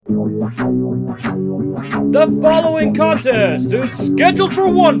The following contest is scheduled for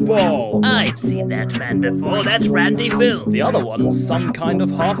one fall. I've seen that man before, that's Randy Phil. The other one's some kind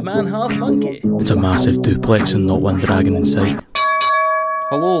of half man, half monkey. It's a massive duplex and not one dragon in sight.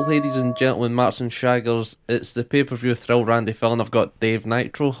 Hello, ladies and gentlemen, Marks and Shaggers. It's the pay-per-view Thrill Randy Phil, and I've got Dave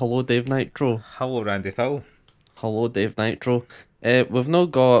Nitro. Hello, Dave Nitro. Hello, Randy Phil. Hello, Dave Nitro. We've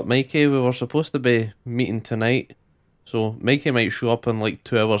not got Mikey. We were supposed to be meeting tonight, so Mikey might show up in like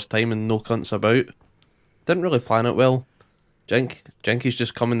 2 hours' time and no cunts about. Didn't really plan it well. Jinky's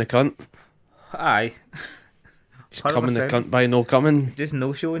just coming the cunt. Aye. He's coming the cunt by no coming. Just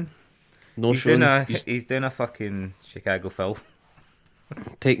no showing. He's doing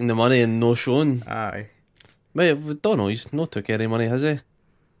Taking the money and no showing. Aye. Mate, we don't know. He's not took any money, has he?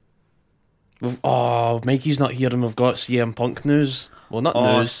 Mikey's not here and we've got CM Punk news. Well, not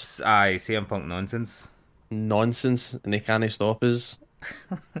news. Aye, CM Punk nonsense. Nonsense, and he can't stop us.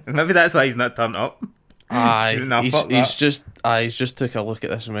 Maybe that's why he's not turned up. Aye, he's just took a look at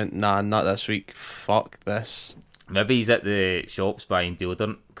this and went, nah, not this week. Fuck this. Maybe he's at the shops buying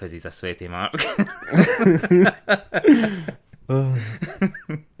deodorant because he's a sweaty mark. Right,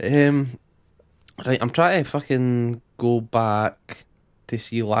 I'm trying to fucking go back to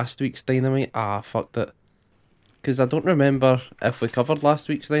see last week's Dynamite. Fucked it. Because I don't remember if we covered last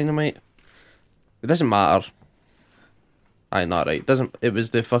week's Dynamite. It doesn't matter. Aye, not right. It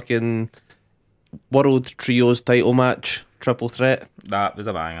was the fucking World Trios title match, triple threat. That was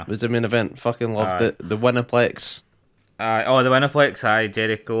a banger. It was the main event. Fucking loved it. The Winniplex. The Winniplex. Aye,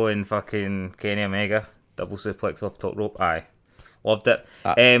 Jericho and fucking Kenny Omega. Double suplex off top rope. Aye. Loved it.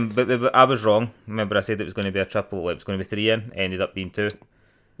 But I was wrong. Remember I said it was going to be a triple, it was going to be 3 in, ended up being 2.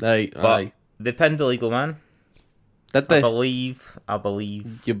 Right, but aye. They pinned the legal man. Did they? I believe.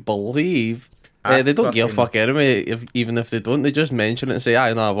 You believe? They don't give a fuck anyway, even if they don't, they just mention it and say,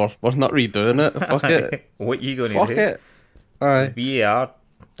 aye, nah, we're not redoing it. Fuck it. What you going to do? Fuck it. Aye. VAR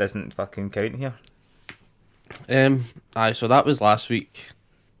doesn't fucking count here. Aye, so that was last week.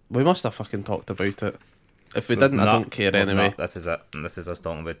 We must have fucking talked about it. If we didn't, I don't care anyway. Not. This is it. This is us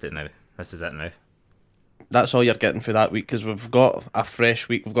talking about it now. This is it now. That's all you're getting for that week, because we've got a fresh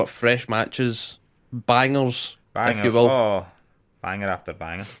week. We've got fresh matches. Bangers, if you will. Oh, banger after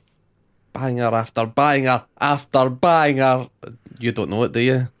banger. Banger after banger after banger. You don't know it, do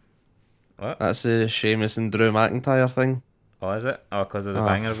you? What? That's the Sheamus and Drew McIntyre thing. Oh, is it? Oh, because of the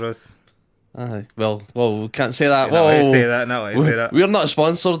Banger Bros? Aye. Well, we can't say that. No, I say that. No, I say that. We're not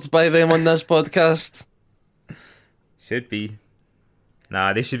sponsored by them on this podcast. Should be.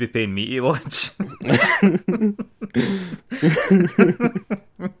 Nah, they should be paying me to watch.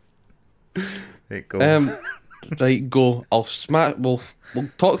 Right, go. Right, go. We'll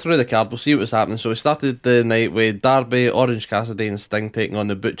talk through the card. We'll see what's happening. So we started the night with Darby, Orange Cassidy, and Sting taking on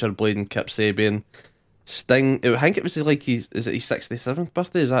the Butcher Blade and Kip Sabian. Sting, I think it was like his 67th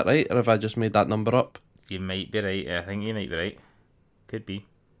birthday. Is that right, or have I just made that number up? You might be right. I think you might be right. Could be.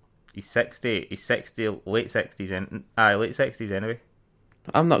 He's 60. He's 60. Late 60s. Late 60s anyway.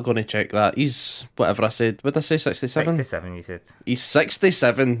 I'm not going to check that. He's whatever I said. What did I say? 67. 67. You said. He's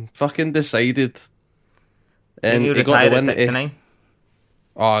 67. Fucking decided. And he got the win. 69.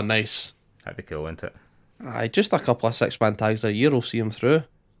 Oh, nice. That'd be cool, wouldn't it? Aye, just a couple of 6-man tags a year will see him through.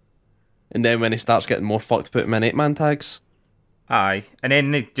 And then when he starts getting more fucked, put him in 8-man tags. Aye. And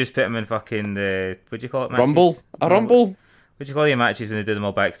then they just put him in fucking the... What do you call it, matches? Rumble? A Rumble? What do you call your matches when they do them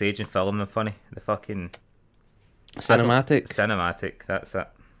all backstage and film them funny? The fucking... Cinematic? Cinematic, that's it.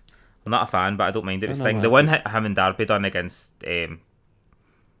 I'm not a fan, but I don't mind it. The one him and Darby done against Team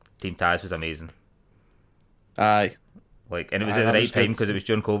Taz was amazing. Aye. And it was at the right time because it was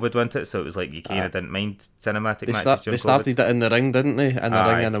during COVID, wasn't it? So it was like you kind of didn't mind cinematic matches during They started COVID. it in the ring, didn't they? In the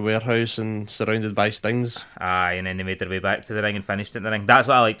ring in a warehouse and surrounded by Stings. Aye, and then they made their way back to the ring and finished it in the ring. That's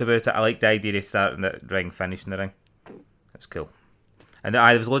what I liked about it. I liked the idea of starting the ring, finishing the ring. That's cool. And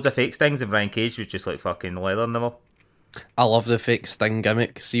there was loads of fake Stings and Brian Cage was just like fucking leathering them all. I love the fake Sting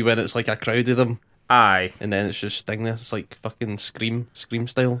gimmick. See when it's like a crowd of them. Aye. And then it's just Sting there. It's like fucking Scream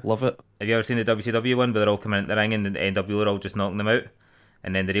style. Love it. Have you ever seen the WCW one where they're all coming into the ring and the NWO are all just knocking them out?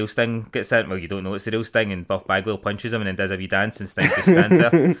 And then the real Sting gets in. Well, you don't know it's the real Sting, and Buff Bagwell punches him and then does a wee dance, and Sting just stands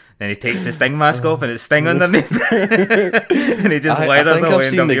there. Then he takes the Sting mask off and it's Sting underneath. And he just leathers away. I think I've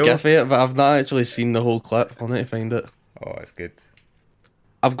seen the gif of it, but I've not actually seen the whole clip. I'll need to find it. Oh, it's good.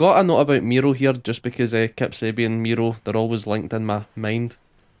 I've got a note about Miro here, just because Kip Sabian and Miro, they're always linked in my mind.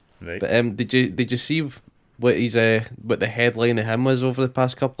 Right. But did you see what what the headline of him was over the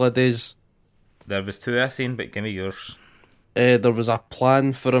past couple of days? There was 2 I seen, but give me yours. There was a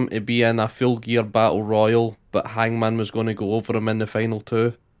plan for him to be in a Full Gear Battle Royal, but Hangman was going to go over him in the final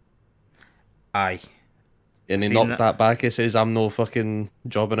 2. Aye. And he Seen knocked that back. He says, I'm no fucking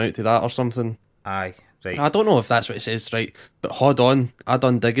jobbing out to that or something. Aye. Right. I don't know if that's what it says, right? But hold on, I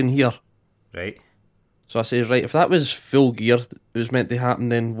done digging here. Right. So I says, right, if that was Full Gear, it was meant to happen,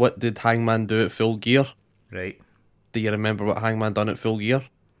 then what did Hangman do at Full Gear? Right. Do you remember what Hangman done at Full Gear?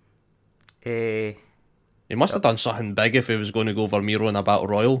 He must have done something big if he was going to go over Miro in a battle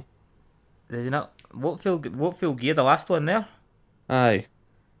royal. Did he not? What Full Gear? The last one there. Aye.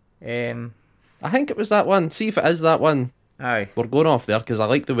 I think it was that one. See if it is that one. Aye. We're going off there because I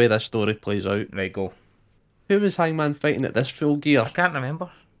like the way this story plays out. Right, go. Who was Hangman fighting at this Full Gear? I can't remember.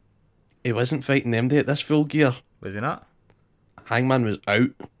 He wasn't fighting MD at this Full Gear. Was he not? Hangman was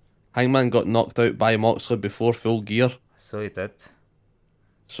out. Hangman got knocked out by Moxley before Full Gear. So he did.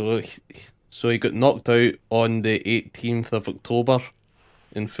 So he got knocked out on the 18th of October,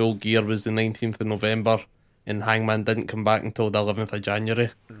 and Full Gear was the 19th of November, and Hangman didn't come back until the 11th of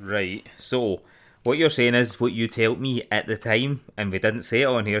January. Right. So what you're saying is what you told me at the time, and we didn't say it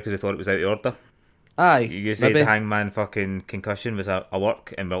on here because we thought it was out of order. Aye. You said maybe. the Hangman fucking concussion was a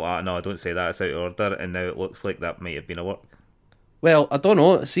work, and we're like, no, don't say that, it's out of order, and now it looks like that might have been a work. Well, I don't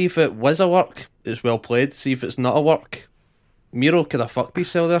know. See if it was a work, it's well played. See if it's not a work. Miro could have fucked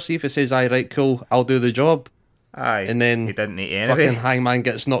himself there. See if it says, aye, right, cool, I'll do the job. Aye. And then he didn't eat anyway. fucking Hangman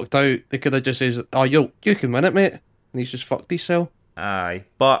gets knocked out. They could have just says, oh, you can win it, mate. And he's just fucked himself. Aye.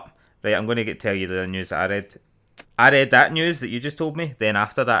 But, right, I'm going to tell you the news that I read. I read that news that you just told me. Then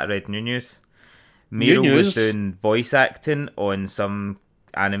after that, I read new news. Miro was doing voice acting on some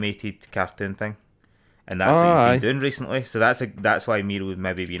animated cartoon thing. And that's what he's been doing recently. So that's why Miro would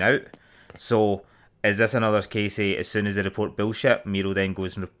maybe been out. So is this another case of as soon as they report bullshit, Miro then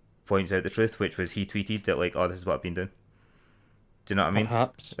goes and points out the truth, which was he tweeted that like, oh, this is what I've been doing. Do you know what I mean?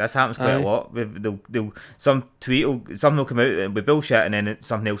 Perhaps. This happens quite a lot. Some will come out with bullshit, and then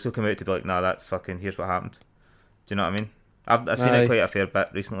something else will come out to be like, nah, that's fucking, here's what happened. Do you know what I mean? I've seen it quite a fair bit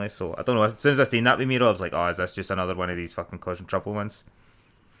recently, so I don't know. As soon as I seen that with Miro, I was like, oh, is this just another one of these fucking causing trouble ones?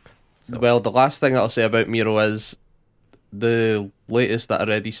 So. Well, the last thing I'll say about Miro is the latest that I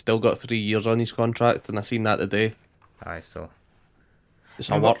read, he's still got 3 years on his contract, and I seen that today. Aye, so it's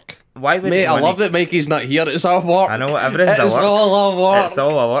a work. Why would Mate, I love that Mikey's not here. It's a work. I know, everything's a work. It's all a work. It's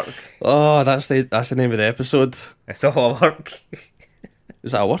all a work. Oh, that's the name of the episode. It's all a work.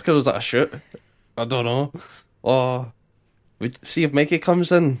 Is that a work or is that a shoot? I don't know. Oh, see if Mikey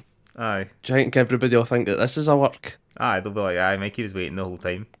comes in. Aye. Do you think everybody will think that this is a work? Aye, they'll be like, aye, Mikey was waiting the whole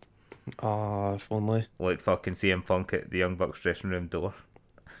time. Oh, if only. Like fucking CM Punk at the Young Bucks dressing room door.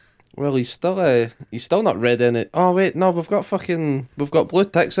 Well, he's still not read in it. Oh wait, no, we've got blue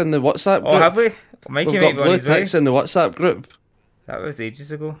ticks in the WhatsApp group. Oh, have we? Mikey we've might got be on blue his way. ticks in the WhatsApp group. That was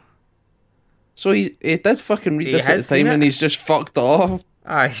ages ago. So he did fucking read this at the time, and he's just fucked off.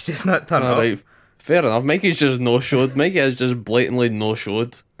 Aye, he's just not turned up. Right, fair enough. Mikey's just no-showed. Mikey is just blatantly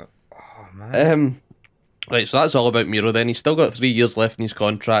no-showed. Oh man. Right, so that's all about Miro then. He's still got 3 years left in his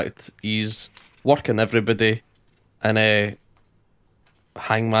contract. He's working everybody. And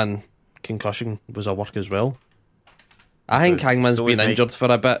Hangman concussion was a work as well. I think Hangman's been injured for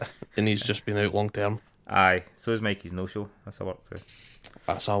a bit, and he's just been out long term. Aye, so is Mikey's no-show. That's a work too.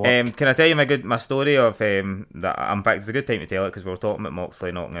 That's a work. Can I tell you my story of that? In fact, it's a good time to tell it because we were talking about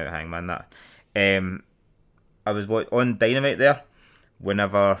Moxley knocking out Hangman. That I was on Dynamite there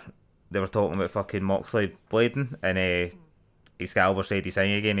whenever they were talking about fucking Moxley bleeding, and Excalibur said he's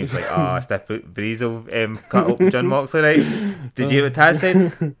saying again. He was like, "Ah, stiff breeze will cut open John Moxley, right?" Did you hear what Taz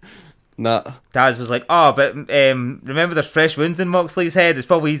said? Nah. Taz was like, "Oh, but remember there's fresh wounds in Moxley's head. It's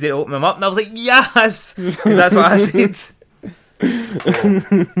probably easy to open them up." And I was like, "Yes," because that's what I said.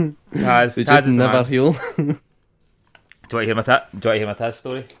 Taz, they Taz just is never heal. Do you want to hear my Taz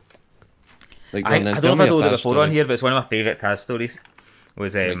story? Like, I don't know if I told it before on here, but it's one of my favourite Taz stories.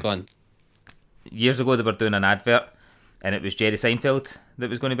 Was years ago they were doing an advert, and it was Jerry Seinfeld that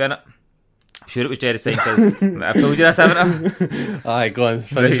was going to be in it. I'm sure it was Jerry Seinfeld. I've told you this, haven't I? Aye, go on,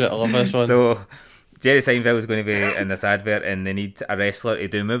 finish it. I love this one. So Jerry Seinfeld was going to be in this advert, and they need a wrestler to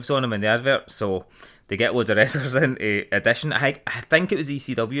do moves on him in the advert. So they get loads of wrestlers in to audition. I think it was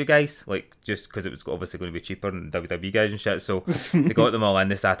ECW guys, like just because it was obviously going to be cheaper than WWE guys and shit. So they got them all in.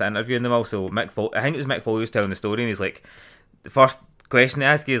 They started interviewing them all. So I think it was Mick Foley was telling the story, and he's like, the first question they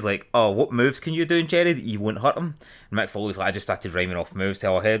ask you is like, "Oh, what moves can you do in Jerry that you won't hurt him?" And Mick Foley's like, "I just started rhyming off moves,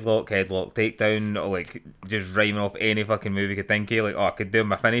 headlock, takedown, or like just rhyming off any fucking move you could think of. Like, oh, I could do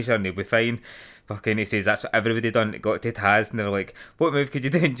my finisher and he'll be fine." Fucking, he says that's what everybody done. It got to Taz and they were like, "What move could you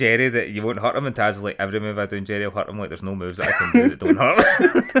do in Jerry that you won't hurt him?" And Taz was like, "Every move I do in Jerry will hurt him. Like, there's no moves that I can do that don't hurt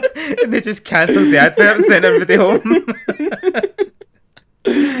him." And they just cancelled the advert and sent everybody home.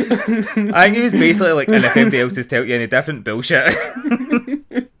 I think he was basically like, and if anybody else is telling you any different, bullshit.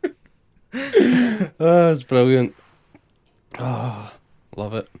 Oh, it's brilliant. Oh,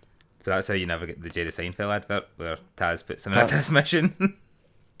 love it. So that's how you never get the Jerry Seinfeld advert where Taz puts him in a transmission.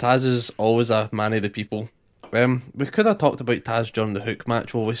 Taz is always a man of the people. We could have talked about Taz during the Hook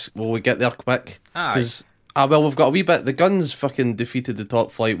match. Will we get there quick? Because well, we've got a wee bit. The Guns fucking defeated the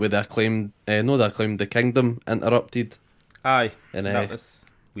Top Flight with the Acclaimed. The Kingdom interrupted. Aye, and that was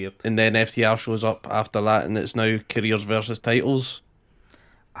weird. And then FTR shows up after that, and it's now careers versus titles.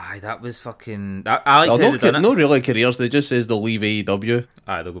 Aye, that was fucking. I like how they done it. No, really careers. They just says they'll leave AEW.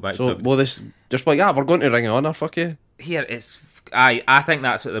 Aye, they'll go back. So, well, this just like we're going to Ring of Honor. Fuck you. Here, it's. I think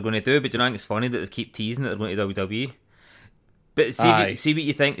that's what they're going to do. But you know, I think it's funny that they keep teasing that they're going to WWE. But see what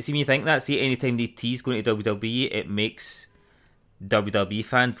you think. See when you think that. See, anytime they tease going to WWE, it makes WWE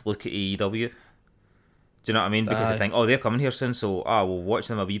fans look at AEW. Do you know what I mean? Because they think, oh, they're coming here soon, so we'll watch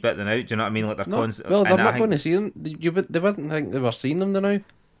them a wee bit then out. Do you know what I mean? Like they're constant. Well, they're not going to see them. They wouldn't think they were seeing them now.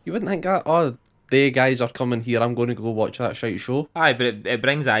 You wouldn't think that. Oh, they guys are coming here. I'm going to go watch that shite show. Aye, but it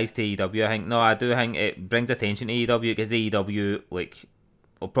brings eyes to AEW. I think. No, I do think it brings attention to AEW because AEW,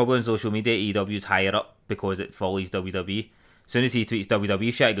 probably on social media, AEW is higher up because it follows WWE. As soon as he tweets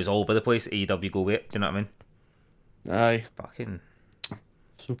WWE shit, it goes all over the place. AEW go with it. Do you know what I mean? Aye. Fucking.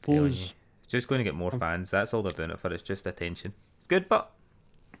 Suppose. It's just going to get more fans. That's all they're doing it for. It's just attention. It's good, but.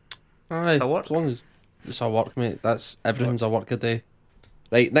 Aye. It's a work. As long as it's a work, mate. Everything's a work a day.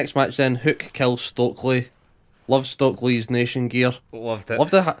 Right, next match then. Hook kills Stokely. Love Stokely's Nation gear. Loved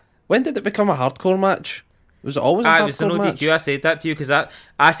it. When did it become a hardcore match? Was it always a hardcore match? It was no DQ. I said that to you because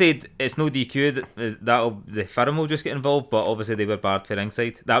I said it's no DQ. The firm will just get involved, but obviously they were barred for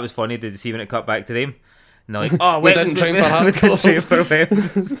ringside. That was funny. Did you see when it cut back to them? And they're like, "Oh, we didn't train for hardcore." We didn't train for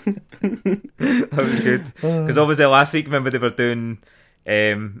weapons. That was good because obviously last week, remember they were doing.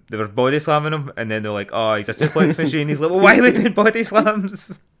 They were body slamming him, and then they're like, "Oh, he's a suplex machine." He's like, "Well, why are we doing body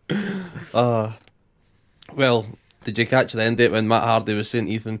slams?" Well, did you catch the end date when Matt Hardy was saying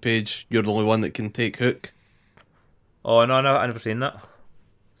Ethan Page, "You're the only one that can take Hook"? Oh no, I never seen that.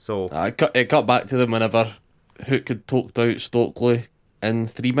 So it cut back to them whenever Hook had talked out Stokely in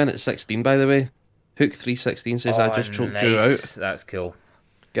 3 minutes 16. By the way, Hook 3:16 says, "I just choked you out." That's cool.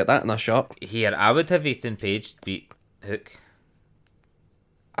 Get that in a shot. Here, I would have Ethan Page beat Hook.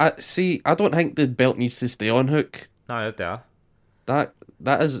 I don't think the belt needs to stay on Hook. No, I do. That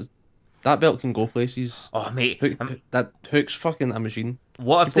belt can go places. Oh mate, Hook's fucking a machine.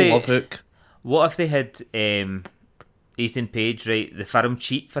 What if People love Hook? What if they had Ethan Page, right, the firm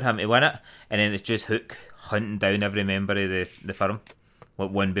cheat for him to win it, and then it's just Hook hunting down every member of the firm, like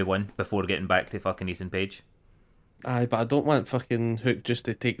one by one, before getting back to fucking Ethan Page? Aye, but I don't want fucking Hook just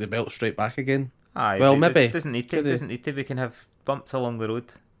to take the belt straight back again. Aye, well, maybe doesn't need to. We can have bumps along the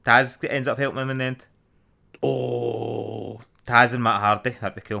road. Taz ends up helping him in the end. Oh, Taz and Matt Hardy,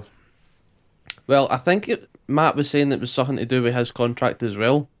 that'd be cool. Well, I think Matt was saying it was something to do with his contract as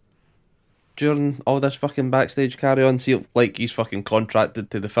well. During all this fucking backstage carry on, see, like he's fucking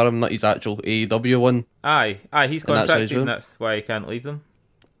contracted to the firm, not his actual AEW one. Aye, he's contracted, and that's why he can't leave them.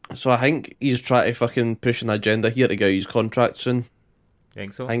 So I think he's trying to fucking push an agenda here to get his contract soon.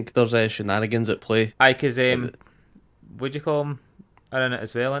 Think so? I think there's shenanigans at play. Aye, because what'd you call them? Are in it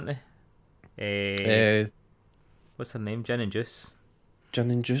as well, aren't they? What's her name? Gin and Juice. Gin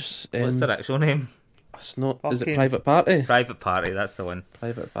and Juice. What's their actual name? It's not. Is it Private Party? Private Party. That's the one.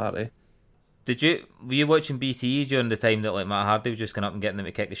 Private Party. Were you watching BTE during the time that like Matt Hardy was just going up and getting them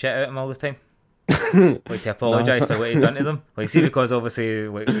to kick the shit out of him all the time? Like to apologise for what he'd done to them. Like, see, because obviously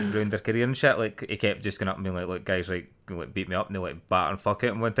like ruined their career and shit. Like he kept just going up and being like, "Look, guys, like beat me up," and they like batter and fuck at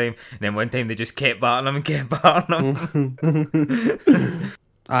him one time. And then one time they just kept battering him and kept battering him.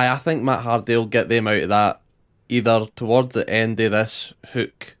 I think Matt Hardy will get them out of that either towards the end of this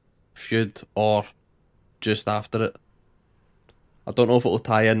Hook feud or just after it. I don't know if it'll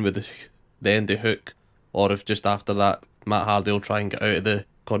tie in with the end of Hook or if just after that Matt Hardy will try and get out of the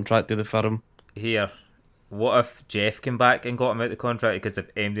contract of the firm. Here, what if Jeff came back and got him out of the contract? Because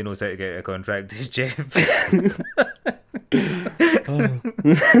if MD knows how to get out of a contract, it's Jeff.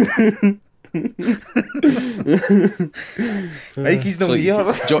 Mikey's not here.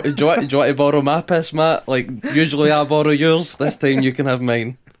 Do you want to borrow my piss, Matt? Like, usually I borrow yours. This time you can have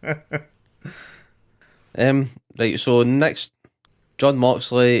mine. Right, so next, John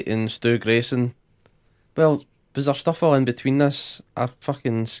Moxley and Stu Grayson. Well, was there stuff all in between this? I'm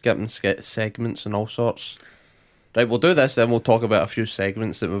fucking skipping segments and all sorts. Right, we'll do this, then we'll talk about a few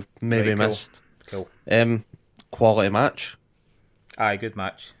segments that we've maybe missed. Cool. Quality match. Aye, good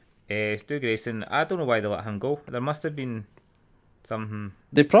match. Stu Grayson, I don't know why they let him go. There must have been Something.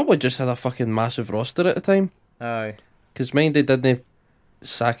 They probably just had a fucking massive roster at the time. Aye. Because mind they didn't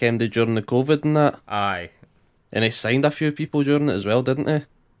sack MD during the COVID and that. Aye. And they signed a few people during it as well, didn't they?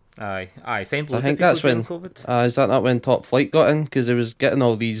 Aye. Signed So I loads think of people that's when. during COVID. Is that not when Top Flight got in? Because they was getting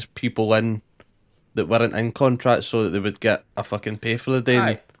all these people in that weren't in contracts so that they would get a fucking pay for the day. Aye.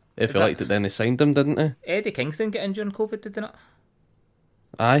 And if Is they that- liked it, then they signed them, didn't they? Eddie Kingston get in during COVID, did they not?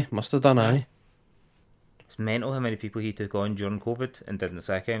 Aye, must have done, aye. It's mental how many people he took on during COVID and didn't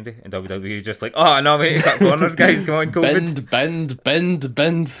sack MD. And WWE was just like, oh no mate, cut corners guys, come on COVID. Bend.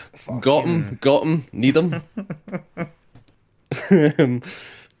 Got him, need him.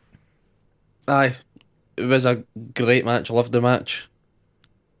 Aye, it was a great match, loved the match.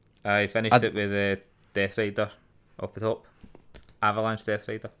 I finished it with Death Rider up the top. Avalanche Death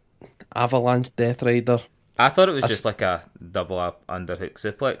Rider. Avalanche Death Rider. I thought it was just like a double up underhook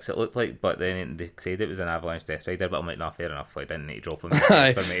suplex, it looked like, but then they said it was an Avalanche Death Rider, but I'm like, nah, fair enough, I didn't need to drop him.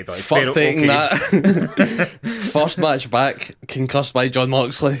 Aye, For me to be like, fuck fair, taking okay. that. First match back, concussed by John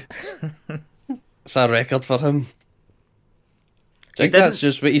Moxley. It's a record for him. I think that's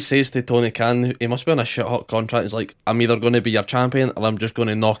just what he says to Tony Khan. He must be on a shit hot contract. He's like, I'm either going to be your champion or I'm just going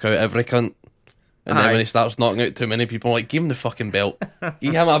to knock out every cunt. And then Aye. when he starts knocking out too many people, I'm like, give him the fucking belt.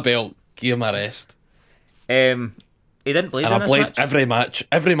 Give him a belt. Give him a rest. He didn't bleed And in I this blade match. every match.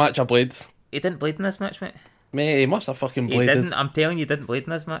 Every match I blade. He didn't bleed in this match, mate. Mate, he must have fucking He bladed. didn't. I'm telling you, he didn't bleed in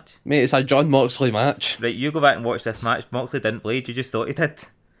this match. Mate, it's a John Moxley match. Right, you go back and watch this match. Moxley didn't bleed. You just thought he did.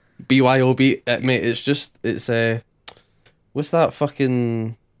 BYOB. Mate, it's what's that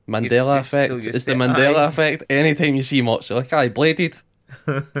fucking Mandela You're effect? so used It's to the it. Mandela Aye. effect. Anytime you see Moxley, like, aye, bladed.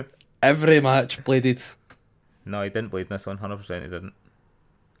 Every match bladed. No, he didn't bleed in this one. 100% he didn't.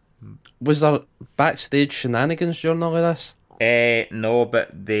 Was there backstage shenanigans during all of this? No,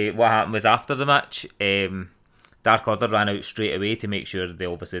 but what happened was after the match, Dark Order ran out straight away to make sure they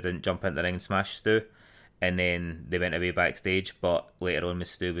obviously didn't jump into the ring and smash Stu. And then they went away backstage, but later on,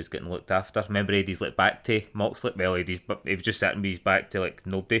 Miss Stu was getting looked after. Remember, Eddie's like back to Moxley. Well, he was just sitting with his back to like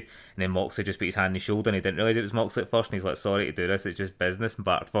nobody, and then Moxley just put his hand on his shoulder, and he didn't realise it was Moxley at first. And he's like, "Sorry to do this, it's just business," and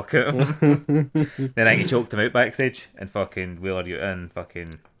battered fuck at him. Then I think he choked him out backstage, and fucking Wheeler Yuta and fucking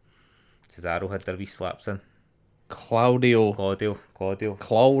Cesaro had their wee slaps in. Claudio. I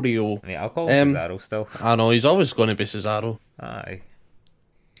mean, I'll call him Cesaro still. I know, he's always going to be Cesaro. Aye.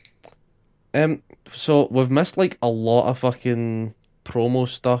 So we've missed like a lot of fucking promo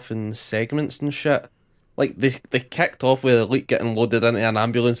stuff and segments and shit. Like they kicked off with Elite getting loaded into an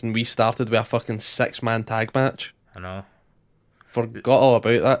ambulance and we started with a fucking 6-man tag match. I know. Forgot all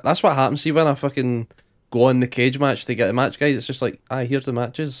about that. That's what happens. See when I fucking go on the cage match to get the match guys, it's just like, aye, here's the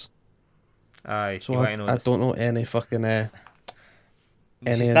matches. Aye. So you I might know this. don't know any fucking We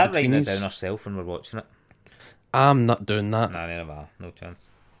any should start writing it in-betweenies. down ourselves when we're watching it. I'm not doing that. Nah, never. No chance.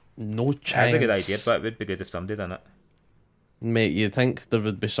 No chance. That's a good idea, but it would be good if somebody done it. Mate, you'd think there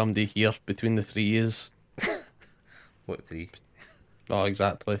would be somebody here between the 3 years. What 3? Oh,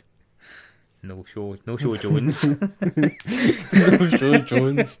 exactly. No show Jones. No Joe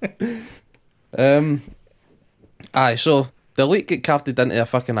Jones. Aye, so the Elite get carted into a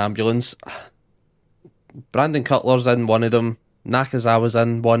fucking ambulance. Brandon Cutler's in one of them. Nakazawa's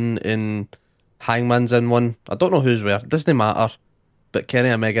in one, and Hangman's in one. I don't know who's where. It doesn't matter. But Kenny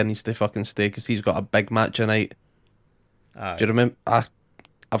Omega needs to fucking stay because he's got a big match tonight. Aye. Do you remember? I've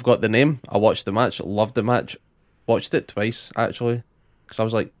got the name. I watched the match. Loved the match. Watched it twice, actually. Because I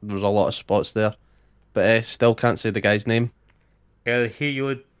was like, there was a lot of spots there. But still can't say the guy's name. El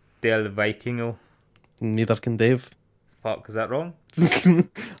Hijo del Vikingo. Neither can Dave. Fuck, is that wrong?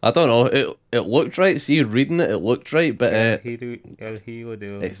 I don't know. It looked right. See, reading it looked right. But El Hijo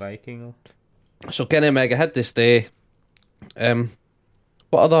del it's- Vikingo. so Kenny Omega had to stay.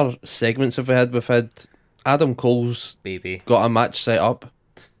 What other segments have we had? We've had Adam Cole's Baby. got a match set up.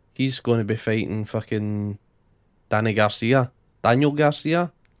 He's going to be fighting fucking Daniel Garcia. Daniel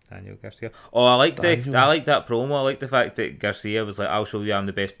Garcia. Oh, I like that promo. I like the fact that Garcia was like, "I'll show you I'm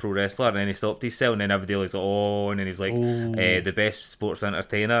the best pro wrestler," and then he stopped his cell, and then everybody was like, "Oh," and then he's like, "The best sports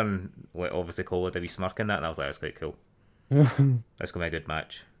entertainer," and like, obviously Cole had a wee smirk in that, and I was like, "That's quite cool. That's gonna be a good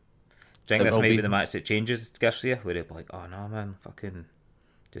match." Do you think It this will might be be. the match that changes Garcia, where he'll be like, "Oh no, man, fucking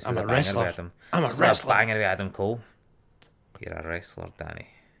just I'm do a the banger wrestler. with Adam. I'm a Just do the wrestler." banger with Adam Cole. You're a wrestler, Danny.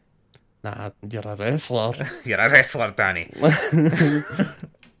 Nah, you're a wrestler. You're a wrestler, Danny.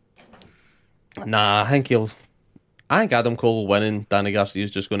 Nah, I think Adam Cole winning. Danny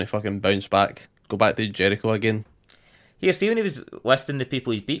Garcia's just going to fucking bounce back, go back to Jericho again. Here, see when he was listing the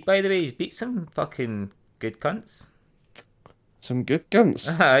people he's beat, by the way, he's beat some fucking good cunts. Some good guns.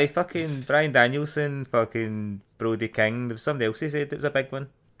 Aye, fucking Bryan Danielson, fucking Brody King. There was somebody else who said it was a big one.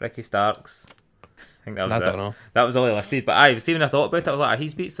 Ricky Starks. I think that was I it. don't know. That was all he listed. But aye, see, when I thought about it, I was like,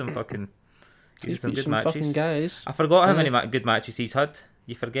 he's beat some fucking... He's He's some beat good some matches. fucking guys. I forgot how many good matches he's had.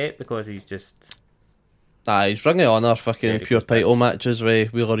 You forget because he's just... He's Ring of Honor fucking Very pure good title match. matches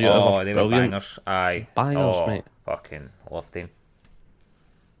with Wheeler Yuta. Oh, they were Brilliant. bangers. Aye. Bangers, mate. Fucking loved him.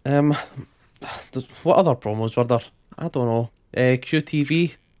 What other promos were there? I don't know.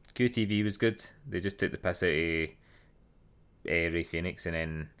 QTV. QTV was good. They just took the piss out of Rey Fenix, and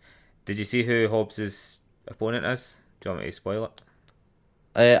then... Did you see who Hobbs' opponent is? Do you want me to spoil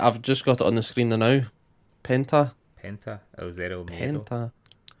it? I've just got it on the screen now. Penta. El Zero Miedo. Penta.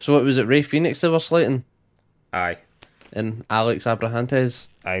 So what was it? Rey Fenix they were slating? Aye. And Alex Abrahantes.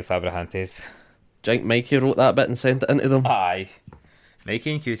 Alex Abrahantes. Jink Mikey wrote that bit and sent it into them. Aye.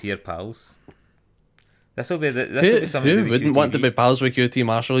 Mikey and QT are pals. This will be something Who wouldn't want to be pals with QT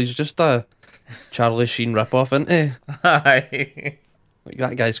Marshall? He's just a Charlie Sheen ripoff, isn't he? Aye. Like,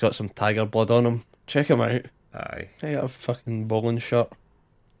 that guy's got some tiger blood on him. Check him out. Aye. He got a fucking bowling shot.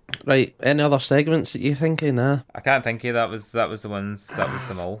 Right, any other segments that you thinking? Nah. I can't think of that was the ones, that was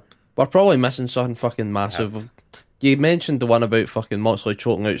them all. We're probably missing something fucking massive. You mentioned the one about fucking Moxley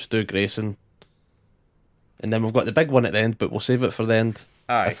choking out Stu Grayson. And then we've got the big one at the end, but we'll save it for the end.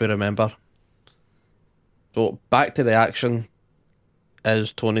 Aye. If we remember. So, back to the action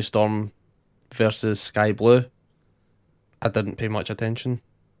is Tony Storm versus Sky Blue. I didn't pay much attention.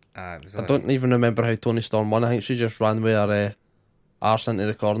 Aye, it was I don't even remember how Tony Storm won. I think she just ran with her arse into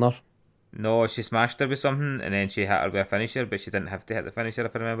the corner. No, she smashed her with something, and then she hit her with a finisher, but she didn't have to hit the finisher,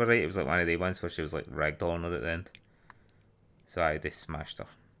 if I remember right. It was like one of the ones where she was like ragdolling her at the end. So aye, they smashed her.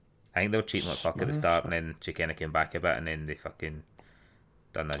 I think they were cheating like fuck at the start, and then she kind of came back a bit, and then they fucking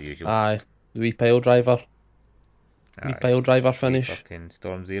done their usual. Aye, the wee pile driver. Wee pile driver finish. Fucking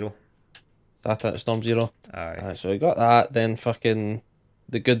Storm Zero. That at Storm Zero. Aye. So we got that. Then fucking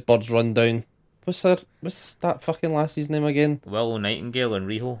the Good Birds run down. What's that fucking lassie's name again? Willow Nightingale and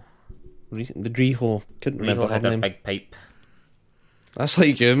Riho. The Riho. Couldn't remember Riho her had a name. big pipe. That's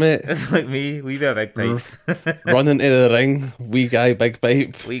like you, mate. It's like me, we be a big pipe. Running into the ring, wee guy, big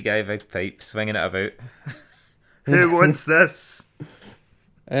pipe. Wee guy, big pipe, swinging it about. Who wants this?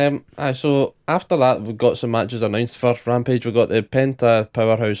 So after that, we've got some matches announced for Rampage. We've got the Penta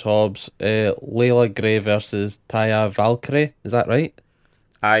Powerhouse Hobbs, Layla Gray versus Taya Valkyrie. Is that right?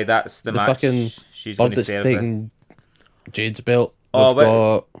 Aye, that's the match. Fucking She's bird going to that's serve taking Jade's belt. Oh, We've but-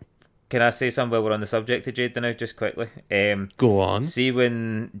 got... Can I say something while we're on the subject of Jade now, just quickly? Go on. See,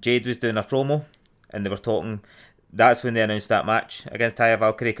 when Jade was doing a promo and they were talking, that's when they announced that match against Taya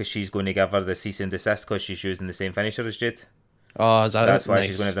Valkyrie, because she's going to give her the cease and desist because she's using the same finisher as Jade. Oh, is that That's why nice.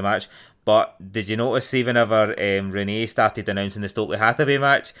 she's going to have the match. But did you notice, see, whenever Renee started announcing the Stokely Hathaway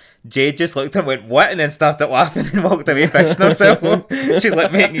match, Jade just looked and went, what? And then started laughing and walked away pissing herself. She's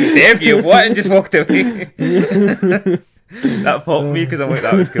like, making his debut, what? And just walked away. That popped me because I'm like,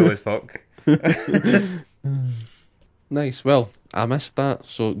 that was cool as fuck. Nice. Well, I missed that,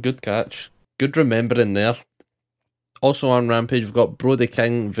 so good catch. Good remembering there. Also on Rampage, we've got Brody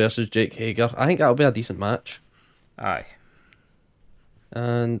King versus Jake Hager. I think that'll be a decent match. Aye.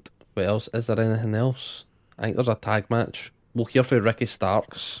 And what else? Is there anything else? I think there's a tag match. We'll hear from Ricky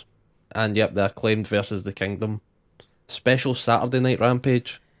Starks. And yep, the Acclaimed versus the Kingdom. Special Saturday night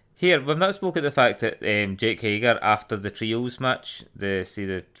Rampage. Here, we've not spoken of the fact that Jake Hager, after the trios match,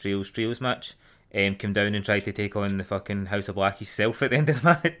 the trios match, came down and tried to take on the fucking House of Black himself at the end of the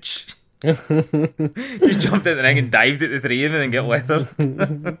match. Just jumped in the ring and dived at the three of them and got leathered.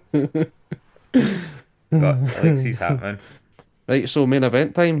 But Alex, he's happening. Right, so main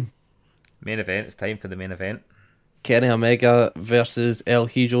event time. Main event, it's time for the main event. Kenny Omega versus El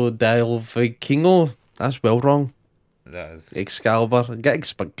Hijo del Vikingo. That's well wrong. That is... Excalibur. Get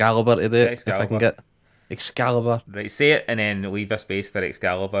Excalibur to do it if I can get Excalibur. Right, say it and then leave a space for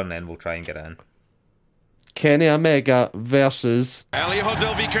Excalibur and then we'll try and get it in. Kenny Omega versus El Hijo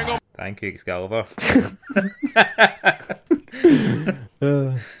del Vikingo. Thank you, Excalibur.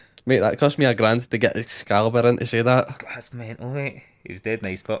 Mate, that cost me $1,000 to get Excalibur in to say that. That's mental, mate. He was dead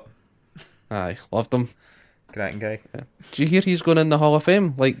nice, but Aye, loved him. cracking guy. Do you hear he's going in the Hall of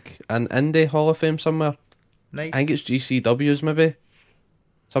Fame? Like an indie Hall of Fame somewhere? Nice. I think it's GCW's maybe.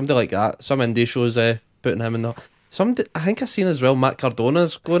 Something like that. Some indie shows putting him in the... I think I've seen as well Matt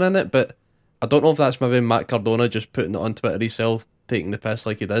Cardona's going in it, but I don't know if that's maybe Matt Cardona just putting it on Twitter himself, taking the piss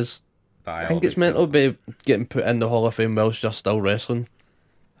like he does. But I think it's meant to be getting put in the Hall of Fame whilst you're still wrestling.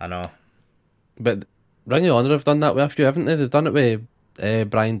 I know. But Ring of Honor have done that with a few, haven't they? They've done it with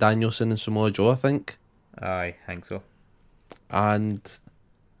Bryan Danielson and Samoa Joe, I think. Aye, I think so. and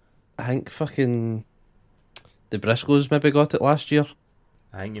I think fucking the Briscoes maybe got it last year.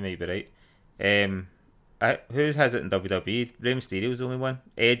 I think you might be right. Who has it in WWE? Rey Mysterio's the only one.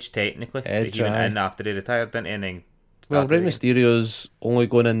 Edge, technically. But he went in after he retired, didn't he? And then Well, Rey started again. Mysterio's only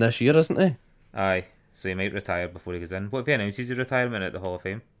going in this year, isn't he? Aye, so he might retire before he goes in. What if he announces his retirement at the Hall of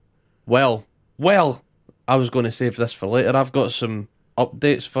Fame? Well, I was going to save this for later. I've got some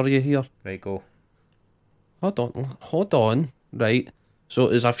updates for you here. Right, go. Hold on. Right. So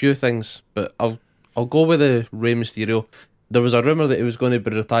there's a few things, but I'll go with the Rey Mysterio. There was a rumour that he was going to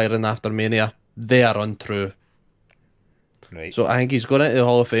be retiring after Mania. They are untrue. Right. So I think he's going into the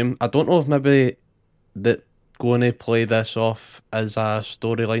Hall of Fame. I don't know if maybe that going to play this off as a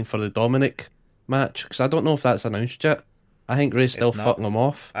storyline for the Dominic match, because I don't know if that's announced yet. I think Ray's still It's not. fucking him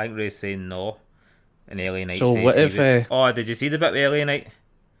off. I think Ray's saying no. And LA Knight So says what he if, would. Oh, did you see the bit with LA Knight?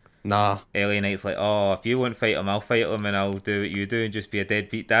 Nah. LA Knight's like, oh, if you won't fight him, I'll fight him and I'll do what you do and just be a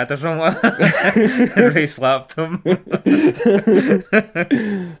deadbeat dad or something. And Ray slapped him.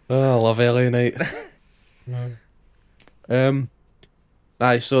 Oh, I love LA Knight.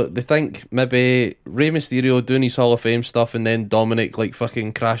 Aye, so they think maybe Rey Mysterio doing his Hall of Fame stuff and then Dominic like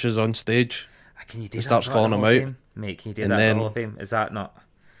fucking crashes on stage. Can you do He that starts at calling the him Hall of out. Fame? Mate, can you do And that at then- the Hall of Fame? Is that not...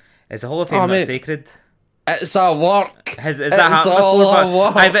 Is the Hall of Fame Oh, not mate. sacred? It's a work. Has that It's happened all before? a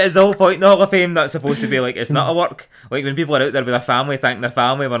work. Aye, but is the whole point in the Hall of Fame that's supposed to be like, it's not a work? Like when people are out there with their family thanking their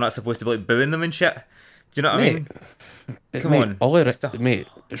family, we're not supposed to be like booing them and shit. Do you know what I mean? Come mate, on. all it, It's the- mate,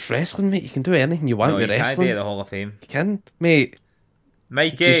 it's wrestling, mate. You can do anything you want No, with you can't wrestling. do it at the Hall of Fame. You can, mate.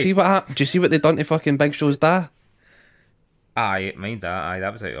 Mikey! Do you see what happened? Do you see what they done to fucking Big Show's dad? Aye, mind that. Aye,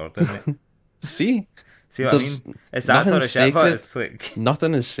 that was out of order, isn't it? See, See what I There's mean? It's that sort of shit, but it's like...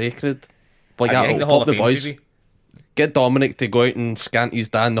 nothing is sacred. Like, I think the Hall of the Fame boys. should be. Get Dominic to go out and scant his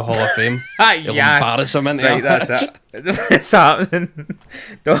dad in the Hall of Fame. Aye, It'll yes. embarrass him into Right, a that's match. it. It's happening.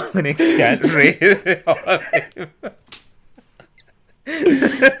 Dominic Scant Ray the Hall of Fame.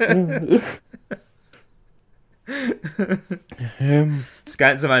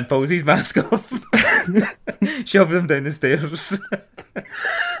 Scants the man pulls his mask off. Shoves him down the stairs.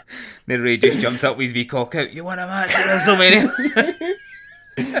 Then Ray just jumps up with his wee cock out. You want a match at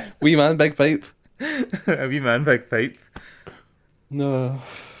WrestleMania? Wee man, big pipe. A wee man, big pipe. No.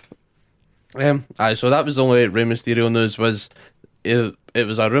 Aye, so that was the only Rey Mysterio news was it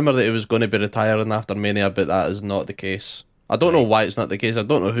was a rumour that he was going to be retiring after Mania, but that is not the case. I don't know why it's not the case. I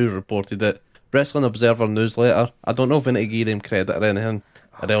don't know who reported it. Wrestling Observer newsletter. I don't know if we need to give him credit or anything.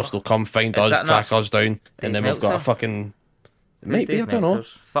 Or else they'll come find Is us, that track not us down, and then we've got a Meltzer? fucking... It might be, I Dave don't know.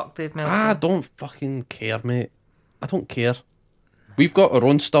 Meltzer's. Fuck Dave Meltzer. I don't fucking care, mate. I don't care. We've got our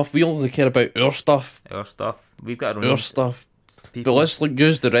own stuff. We only care about our stuff. Our stuff. We've got our Our own stuff. people. But let's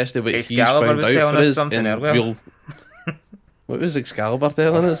use the rest of what he's Excalibur found was out telling for us us, something and earlier. we'll... What was Excalibur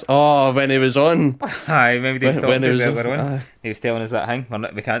telling us? Oh, when he was on. Aye, maybe they was When talking he to was us on. earlier on. Aye. He was telling us that thing.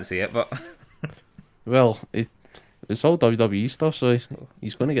 We can't see it, but... Well, it's all WWE stuff, so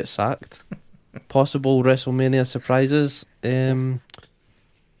he's going to get sacked. Possible WrestleMania surprises.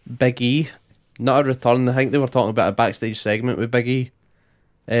 Big E, not a return. I think they were talking about a backstage segment with Big E.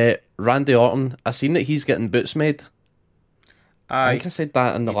 Randy Orton, I seen that he's getting boots made. I Aye. think I said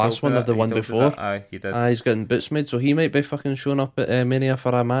that in the You last told me one or that. the You one told us before. that. Aye, you did. He's getting boots made, so he might be fucking showing up at Mania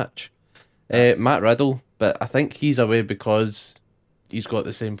for a match. That's- Matt Riddle, but I think he's away because he's got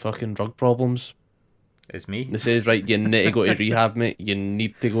the same fucking drug problems. It's me. They says, right, you need to go to rehab, mate. You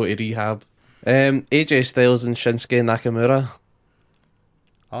need to go to rehab. AJ Styles and Shinsuke Nakamura.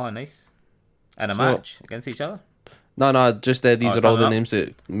 Oh, nice. In a So- match against each other? No, just these Oh, are all the coming up? names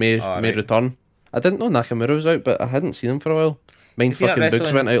that may Right. return. I didn't know Nakamura was out, but I hadn't seen him for a while. Mine If you're not fucking books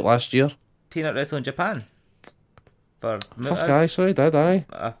wrestling- went out last year. Teen Up Wrestle in Japan. For Fuck, aye, sorry, did I?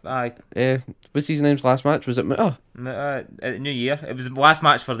 Aye. What's his name's last match? Was it Muta? New Year. It was the last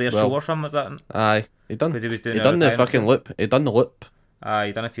match for their Well, show or something, was that? Aye, he done. 'Cause he was doing He a done the retirement fucking show. loop. He done the loop. Aye,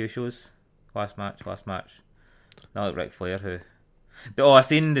 he done a few shows. Last match. Not like Ric Flair, who... I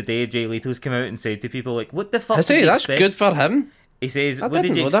seen the day Jay Leto's come out and said to people, like, what the fuck I did say you that's expect? good for him. He says, I what did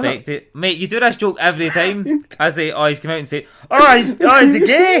didn't you know that. expect it? Mate, you do this joke every time. I say, he's come out and said, is he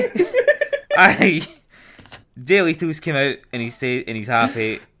gay? Aye. Jay Leto's come out and he's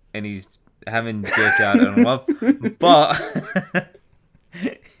happy and he's him and Jake are in love. But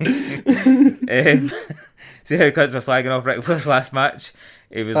see how cunts were slagging off Ric Flair's last match?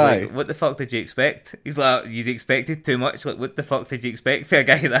 He was Aye. like, what the fuck did you expect? He's like, you expected too much. Like, what the fuck did you expect for a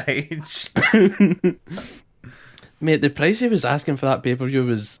guy that age? Mate, the price he was asking for that pay-per-view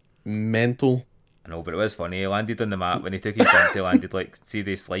was mental. I know, but it was funny. He landed on the mat when he took his bumps. He landed like, see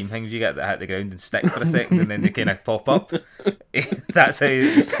these slime things you get that hit the ground and stick for a second, and then they kind of pop up. That's how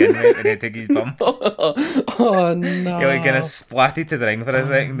his skin went when he took his bump. Oh no! He like kind of splatted to the ring for a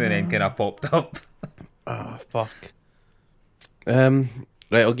second, and then kind of popped up. Ah, fuck.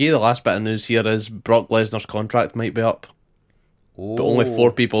 Right, I'll give you the last bit of news here is Brock Lesnar's contract might be up. Oh. But only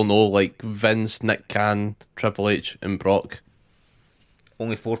 4 people know, like Vince, Nick Khan, Triple H, and Brock.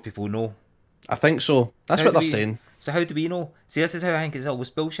 Only 4 people know. I think so. That's So what how they're do we- saying. So how do we know? See, this is how I think it's always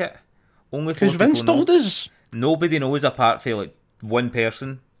bullshit. Only 4 Because people Vince know. told us. Nobody knows apart from like one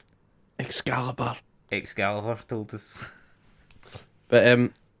person. Excalibur. Excalibur told us.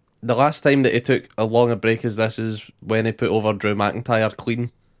 But the last time that he took as long a break as this is when he put over Drew McIntyre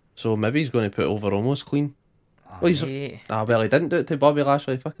clean. So maybe he's going to put over almost clean. Oh, Well, mate. well, he didn't do it to Bobby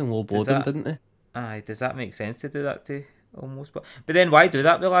Lashley. He fucking low blowed him, that- didn't he? Aye, does that make sense to do that to Almost? But then why do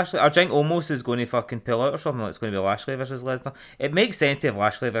that with Lashley? I think Almost is going to fucking pull out or something. Like it's going to be Lashley versus Lesnar. It makes sense to have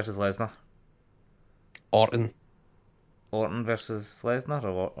Lashley versus Lesnar. Orton. Orton versus Lesnar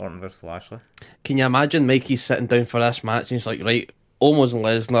or Orton versus Lashley? Can you imagine Mikey sitting down for this match and he's like, right, Omos and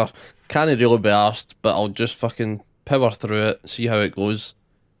Lesnar, can't really be arsed, but I'll just fucking power through it, see how it goes.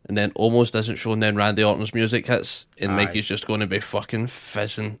 And then Omos doesn't show, and then Randy Orton's music hits, and Aye. Mikey's just going to be fucking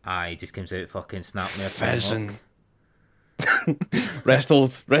fizzing. Aye, he just comes out fucking snap me a Fizzing. Rest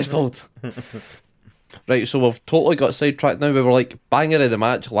hold. Right, so we've totally got sidetracked now. We were like, banger of the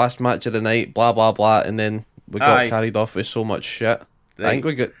match, last match of the night, blah, blah, blah, and then we got Aye. carried off with so much shit. Right. I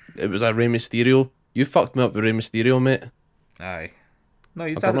think it was a Rey Mysterio. You fucked me up with Rey Mysterio, mate. Aye. No,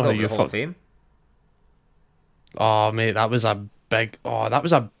 you I started don't know up how the you Hall of fuck- Fame. Oh, mate, that was a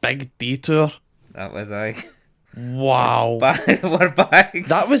big detour. That was aye. Wow. We're back.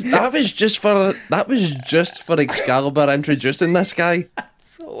 That was just for Excalibur introducing this guy.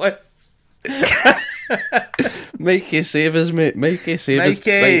 So it's Mikey save us, mate. Mikey save us.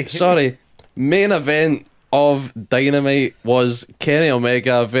 Mikey. Right, sorry. Main event of Dynamite was Kenny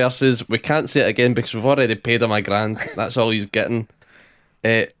Omega versus, we can't say it again because we've already paid him $1,000. That's all he's getting.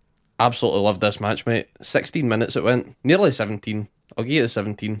 Absolutely loved this match, mate. 16 minutes it went. Nearly 17. I'll give it a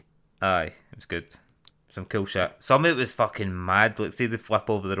 17. aye. It was good. Some cool shit. Some of it was fucking mad. Like, see the flip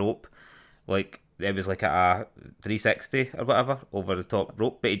over the rope. Like, it was like a 360 or whatever over the top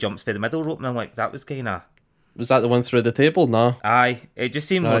rope, but he jumps for the middle rope, and I'm like, that was kind of. Was that the one through the table? Nah. Aye, it just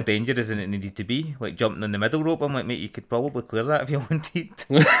seemed more Aye. dangerous than it needed to be. Like jumping on the middle rope, I'm like, mate, you could probably clear that if you wanted.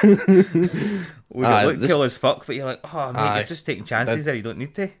 Would Aye, it look this- cool as fuck? But you're like, oh mate, Aye. you're just taking chances there. You don't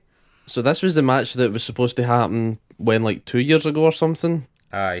need to. So this was the match that was supposed to happen when, like, 2 years ago or something.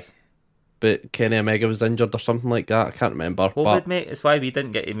 Aye, But Kenny Omega was injured or something like that. I can't remember. COVID, But mate. It's why we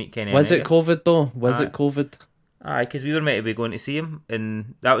didn't get to meet Kenny. was it Omega. COVID though? Was Aye. it COVID? Aye, because we were meant to be going to see him,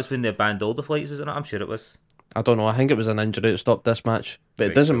 and that was when they banned all the flights, was it not? I'm sure it was. I don't know. I think it was an injury that stopped this match. But it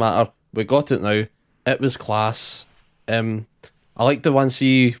Right, doesn't so- matter. We got it now. It was class. I like the one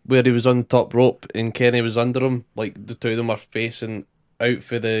see where he was on the top rope and Kenny was under him. Like the two of them were facing out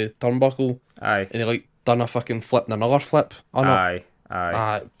for the turnbuckle. Aye, And he like done a fucking flip and another flip. Oh no. aye,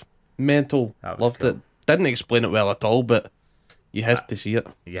 aye. Mental. That was Loved cool. it. Didn't explain it well at all, but you had to see it.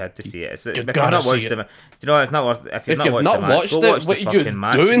 You had to see it. If You you've gotta not see watched it. it, do you know what, it's not worth. If you've If you've not not watched watched the match, go it, watch what the are you fucking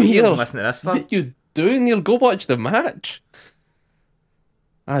match. doing What are you here? listening to this for? What you doing here? Go watch the match.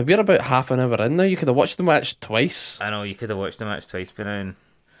 We're about half an hour in now. You could have watched the match twice. I know you could have watched the match twice, but then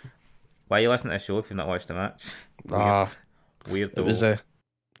why are you listening to the show if you've not watched the match? Weird It though. was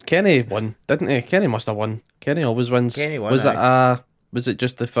Kenny won, didn't he? Kenny must have won. Kenny always wins. Kenny won, Was was it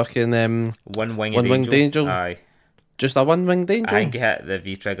just the fucking one winged one-winged angel? Aye, just a one-winged angel? I think he hit the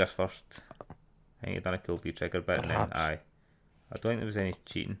V trigger first. I think he done a cool V trigger bit, and then Perhaps. aye. I don't think there was any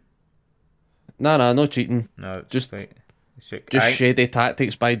cheating. No cheating. No, it's Just- like, Just I- shady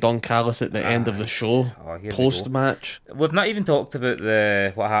tactics by Don Callis at the end of the show. Oh, here we go. Post match. We've not even talked about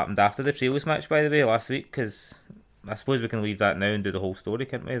what happened after the trios match, by the way, last week, because I suppose we can leave that now and do the whole story,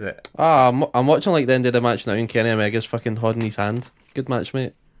 can't we? That I'm watching like the end of the match now and Kenny Omega's fucking holding his hand. Good match,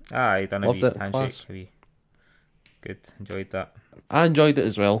 mate. aye, done a Loved wee it, handshake. class. A wee- Good, enjoyed that. I enjoyed it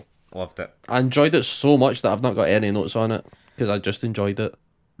as well. Loved it. I enjoyed it so much that I've not got any notes on it because I just enjoyed it.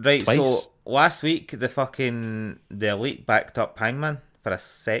 Right, Twice. so last week the Elite backed up Hangman for a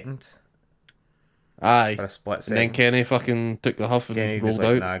second, Aye. for a split And second. then Kenny fucking took the huff and Kenny was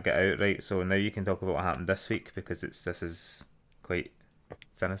rolled like, out. nah, get out, right? So now you can talk about what happened this week because this is quite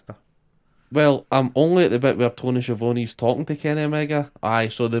sinister. Well, I'm only at the bit where Tony Schiavone's talking to Kenny Omega. Aye,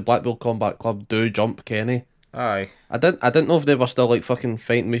 so the Blackpool Combat Club do jump Kenny. Aye, I didn't know if they were still like fucking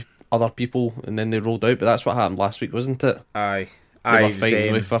fighting with other people and then they rolled out, but that's what happened last week, wasn't it? aye. They Aye, were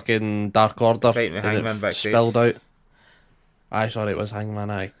fighting with fucking Dark Order. fighting with and Hangman it backstage. spilled out. Aye, sorry, it was Hangman,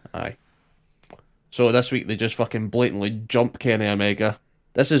 aye. So this week they just fucking blatantly jump Kenny Omega.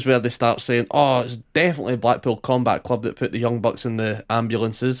 This is where they start saying, oh, it's definitely Blackpool Combat Club that put the Young Bucks in the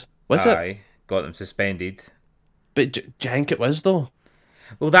ambulances. Was it? Aye, got them suspended. But do you think it was, though?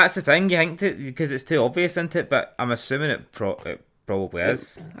 Well, that's the thing. You think it because it's too obvious, isn't it? But I'm assuming it probably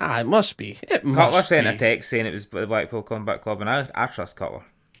is. It must be. It Cutler must sent be. a text saying it was the Blackpool Combat Club, and I trust Cutler.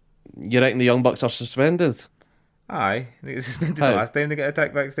 You reckon the Young Bucks are suspended? Aye, they got suspended the How? last time they got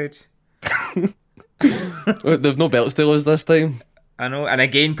attacked backstage. They've no belts to lose this time. I know, and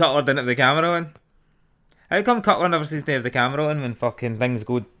again Cutler didn't have the camera on. How come Cutler never seems to have the camera on when fucking things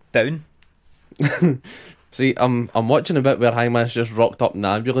go down? See, I'm watching a bit where Hangman's just rocked up in the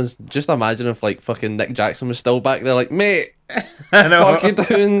ambulance. Just imagine if like fucking Nick Jackson was still back there, like, mate, I know. fuck you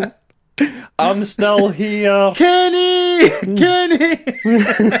doing? I'm still here. Kenny! Where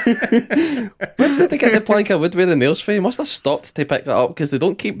did they get the plank of wood with the nails for? He must have stopped to pick that up because they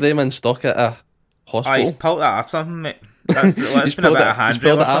don't keep them in stock at a Oh, he's hospital. pulled that off something, mate. That's been a He's bit of a pulled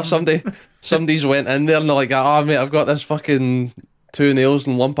handrail it or off. something. Somebody's went in there and they're like, oh mate, I've got this fucking 2 nails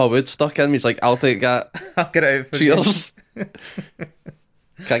and lump of wood stuck in me. He's like, I'll take that. I'll get it out for you. Cheers. Can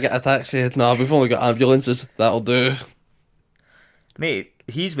I get a taxi? Nah, we've only got ambulances. That'll do. Mate,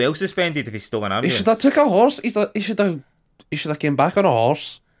 he's well suspended if he's still an He ambulance. should have took a horse. He should have came back on a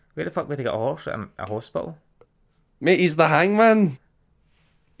horse. Where the fuck would he get a horse at a hospital? Mate, he's the hangman.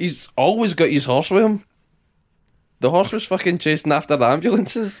 He's always got his horse with him. The horse was fucking chasing after the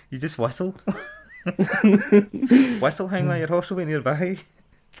ambulances. You just whistle. Whistle, Hangman, your horse will be nearby.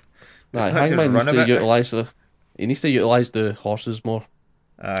 Nah, not just Hangman needs run a to bit. utilise the horses more.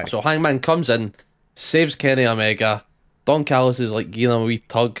 Aye. So Hangman comes in, saves Kenny Omega. Don Callis is like giving him a wee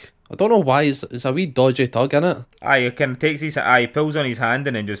tug. I don't know why it's a wee dodgy tug in it. Aye, he kind of takes his he pulls on his hand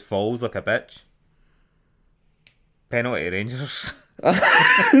and then just falls like a bitch. Penalty Rangers.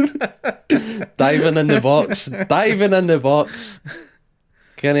 Diving in the box.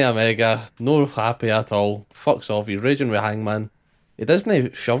 Kenny Omega, no happy at all. Fucks off. He's raging with Hangman. He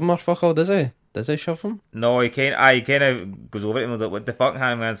doesn't shove him or fuck all, does he? Does he shove him? No, he kind of goes over to him and is like, what the fuck,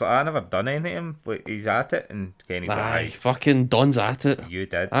 Hangman's like, I never done anything to him, but he's at it, and Kenny's like, Aye, aye, fucking Don's at it. you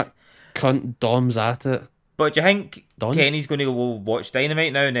did. That cunt Dom's at it. But do you think Don? Kenny's going to go watch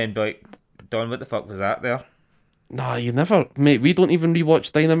Dynamite now and then be like, Don, what the fuck was that there? Nah, you never... Mate, we don't even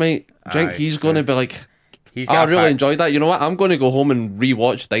rewatch Dynamite. Do you think Aye, he's going to be like... He's I got a really pack- enjoyed that. You know what? I'm going to go home and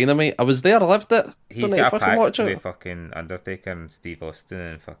rewatch Dynamite. I was there, I lived it. He's Don't need to got a fucking pact watch with it. fucking Undertaker and Steve Austin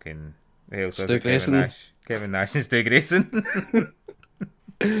and fucking... Who else was Stu it? Grayson. Kevin Nash and Stu Grayson.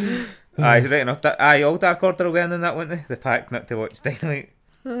 Aye, right enough. Aye, all Dark Order will win in that, wouldn't they? The pact not to watch Dynamite.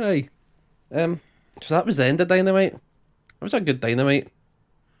 Aye. So that was the end of Dynamite. It was a good Dynamite.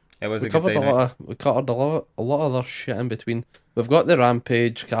 It was We a good covered Dynamite. we covered a lot of other shit in between. We've got the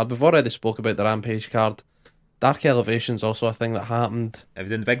Rampage card. We've already spoke about the Rampage card. Dark Elevation's also a thing that happened. Have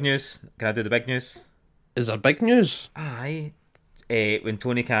you done the big news? Can I do the big news? Is there big news? Aye. When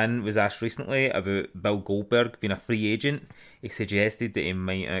Tony Khan was asked recently about Bill Goldberg being a free agent, he suggested that he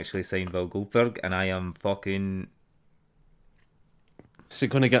might actually sign Bill Goldberg, and I am fucking Is it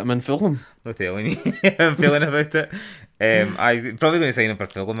going to get him in Fulham? not telling you how I'm feeling about it. I'm probably going to sign him for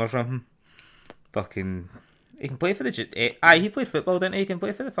Fulham or something. Fucking, he can play for the aye, he played football, didn't he? He can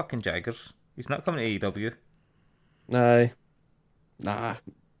play for the fucking Jaggers. He's not coming to AEW. Aye. Nah.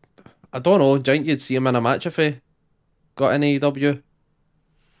 I don't know. Do you think you'd see him in a match if he got in AEW?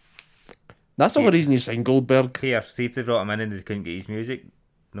 That's the only reason you signed Goldberg. Here, see if they brought him in and they couldn't get his music.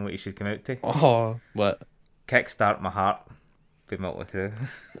 Know what he should come out to? Oh, what? Kickstart My Heart by Motley Crue.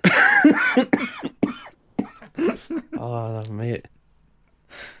 Oh, mate.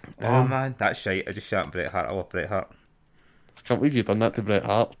 Oh man, that's shite. I just shot Bret Hart. I love Bret Hart. I can't believe you've done that to Bret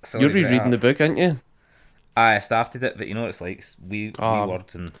Hart. Sorry, You're Bret rereading Hart. the book, aren't you? I started it, but you know what it's like. It's wee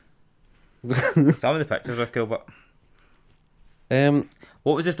words and some of the pictures are cool. But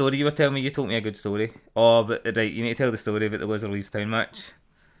what was the story you were telling me? You told me a good story. Oh, but right, you need to tell the story about the Loser Leaves Town match.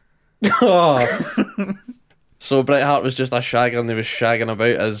 Oh. So Bret Hart was just a shagger and he was shagging about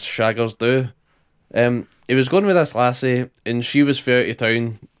as shaggers do. He was going with this lassie and she was fair out of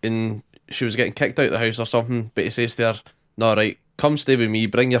town and she was getting kicked out of the house or something, but he says to her, no, right, come stay with me,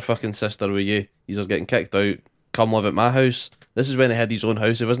 bring your fucking sister with you. He's getting kicked out, come live at my house. This is when he had his own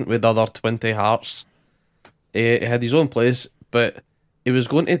house. He wasn't with the other 20 hearts. He had his own place, but he was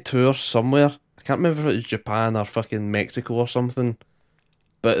going to tour somewhere. I can't remember if it was Japan or fucking Mexico or something.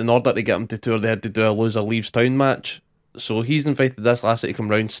 But in order to get him to tour, they had to do a Loser Leaves Town match. So he's invited this lassie to come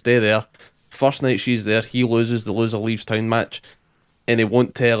round, stay there. First night she's there, he loses the Loser Leaves Town match. and he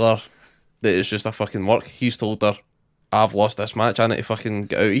won't tell her that it's just a fucking work. He's told her, I've lost this match, I need to fucking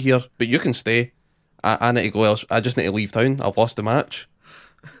get out of here, but you can stay. I need to go else. I just need to leave town. I've lost the match.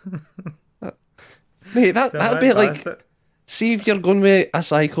 Mate, that'd be like, see if you're going with a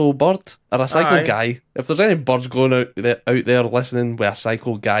psycho bird or a psycho guy. If there's any birds going out there listening with a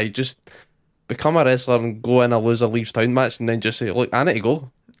psycho guy, just become a wrestler and go in a loser leaves town match and then just say, look, I need to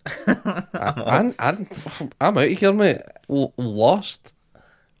go. I'm out of here, mate. Lost.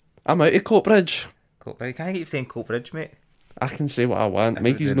 I'm out of Coatbridge. Coatbridge. Can't keep saying Coatbridge, mate. I can say what I want.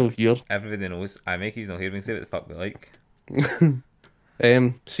 Mikey's not here. Everybody knows. Mikey's not here. We can say what the fuck we like.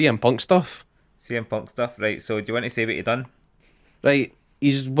 CM Punk stuff. CM Punk stuff. Right, so do you want to say what he done? Right,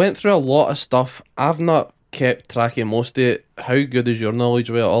 he's went through a lot of stuff. I've not kept track of most of it. How good is your knowledge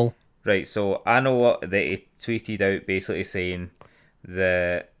of it all? Right, so I know that he tweeted out basically saying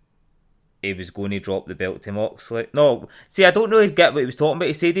that he was going to drop the belt to Moxley. No, see, I don't really get what he was talking about.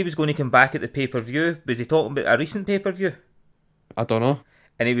 He said he was going to come back at the pay-per-view. Was he talking about a recent pay-per-view? I don't know.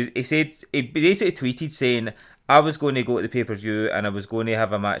 And he basically tweeted saying, I was going to go to the pay-per-view and I was going to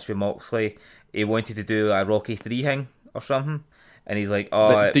have a match with Moxley. He wanted to do a Rocky 3 thing or something. And he's like,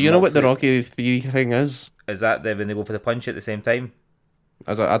 oh... But do you know what the Rocky 3 thing is? Is that when they go for the punch at the same time?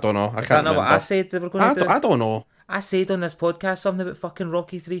 I don't know. Is that not what I said they were going to do? I don't know. I said on this podcast something about fucking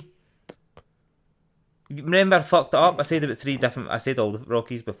Rocky 3. Remember, I fucked it up. I said about 3 different... I said all the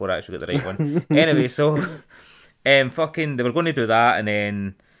Rockies before I actually got the right one. Anyway, so... fucking... They were going to do that and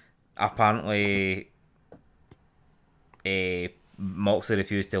then... Apparently... Moxley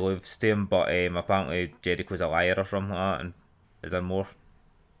refused to lose to him, but apparently Jericho's a liar or something like that. And is there more?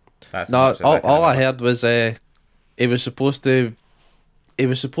 No, all I heard was he was supposed to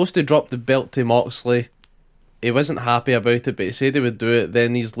drop the belt to Moxley. He wasn't happy about it, but he said he would do it.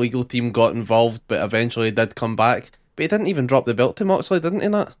 Then his legal team got involved, but eventually did come back. But he didn't even drop the belt to Moxley, didn't he?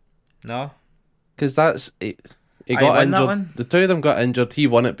 Not? No, because he got injured. The two of them got injured. He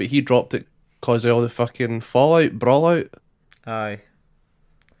won it, but he dropped it because of all the fucking brawl out. Aye.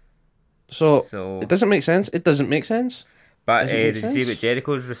 So it doesn't make sense. It doesn't make sense. But did you see what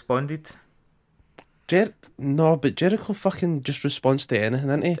Jericho's responded? No, but Jericho fucking just responds to anything,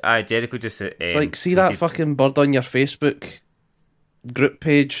 isn't he? Aye, Jericho just... it's like, see that fucking bird on your Facebook group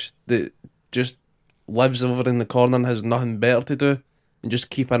page that just lives over in the corner and has nothing better to do and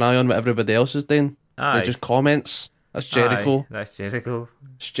just keep an eye on what everybody else is doing? Aye. It just comments. That's Jericho. Aye, that's Jericho.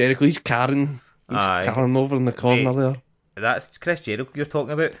 It's Jericho. He's Karen. He's Karen over in the corner there. That's Chris Jericho you're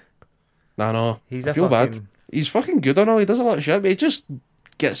talking about? No. I feel bad. He's fucking good on all. He does a lot of shit, but he just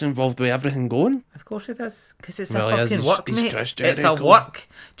gets involved with everything going. Of course he does, because it's a fucking work, mate. Chris It's a work.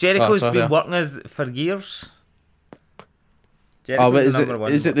 Jericho's been working us for years. But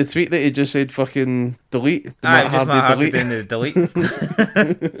is it the tweet that he just said fucking delete? Just Matt Hardy doing the deletes.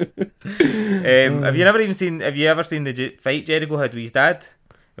 Have you ever seen the fight Jericho had with his dad?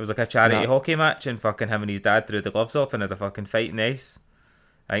 It was like a charity hockey match, and fucking him and his dad threw the gloves off and had a fucking fight in the ice.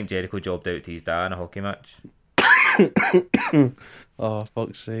 I think Jericho jobbed out to his dad in a hockey match. Oh,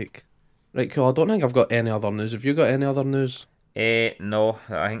 fuck's sake. Right, cool. I don't think I've got any other news. Have you got any other news? No.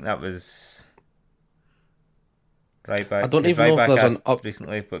 I think that was... Ryback. I don't even know if there's an up...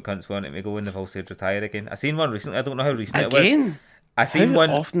 recently, but cunts wanted me go and they've all said retire again. I seen one recently. I don't know how recent it was. I seen how one...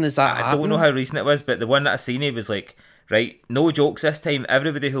 often is that I don't know how recent it was, but the one that I seen it was like, right, no jokes this time.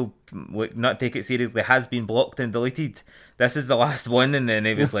 Everybody who'll not take it seriously has been blocked and deleted. This is the last one, and then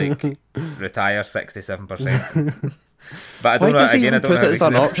it was like, retire 67%. But I don't know. Again, I don't know. Put it as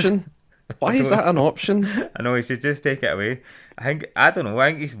an option. Why is that an option? I know he should just take it away. I don't know. I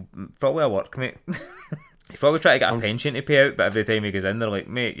think he's probably a work, mate. He's probably trying to get a pension to pay out, but every time he goes in, they're like,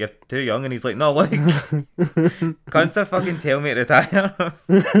 mate, you're too young, and he's like, no, like, cunts are fucking tell me to retire.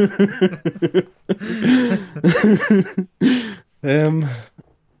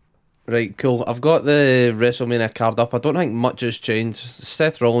 Right, cool. I've got the WrestleMania card up. I don't think much has changed.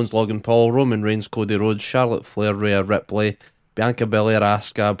 Seth Rollins, Logan Paul, Roman Reigns, Cody Rhodes, Charlotte Flair, Rhea Ripley, Bianca Belair,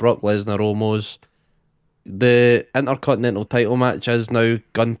 Asuka, Brock Lesnar, Omos. The Intercontinental title match is now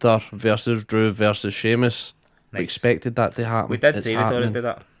Gunther versus Drew versus Sheamus. Nice. We expected that to happen. We did say we thought it'd be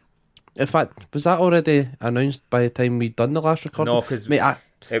that. In fact, was that already announced by the time we'd done the last recording? No, because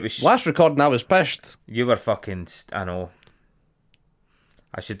it was last recording. I was pissed. You were fucking. I know.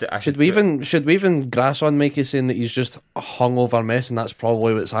 Should we even grass on Mikey saying that he's just a hungover mess and that's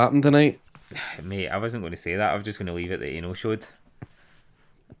probably what's happened tonight? Mate, I wasn't going to say that. I was just going to leave it that showed.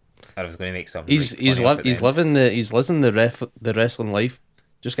 I was going to make something. He's living the wrestling life.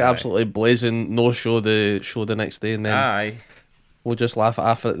 Just get absolutely blazing. No show the next day, and then we'll just laugh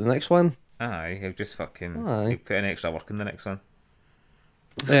at the next one. He'll just fucking he'll put in extra work in the next one.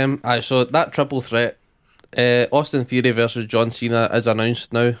 So that triple threat, Austin Theory versus John Cena is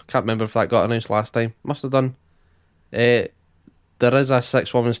announced now. Can't remember if that got announced last time. Must have done. There is a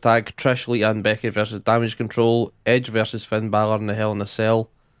 6-women's tag, Trish, Lita and Becky versus Damage Control, Edge versus Finn Balor in the Hell in a Cell.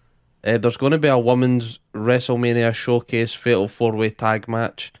 There's going to be a women's WrestleMania Showcase Fatal 4-Way Tag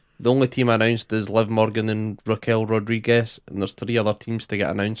match. The only team announced is Liv Morgan and Raquel Rodriguez, and there's 3 other teams to get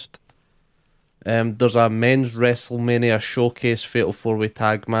announced. There's a men's WrestleMania Showcase Fatal 4-Way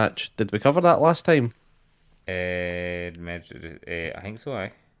Tag match. Did we cover that last time? I think so,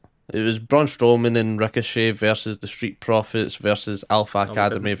 aye. It was Braun Strowman and Ricochet versus the Street Profits versus Alpha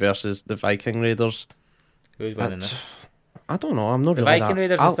Academy versus the Viking Raiders. Who's winning this? I don't know. I'm not The really Viking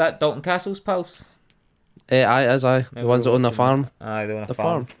Raiders, is that Dalton Castle's pals? Aye, is aye. The ones that own the farm. Aye, they own The a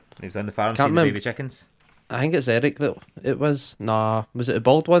farm. farm. He was on the farm Can't seeing the remember. baby chickens. I think it's Eric that it was. Nah, was it the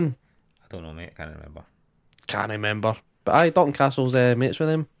bald one? I don't know, mate. I can't remember. Can't remember. But aye, Dalton Castle's mates with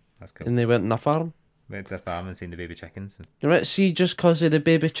him. That's cool. And they went in the farm. Went to the farm and seen the baby chickens. You right, see, just because of the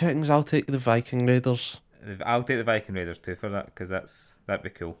baby chickens, I'll take the Viking Raiders. I'll take the Viking Raiders too for that, because that'd be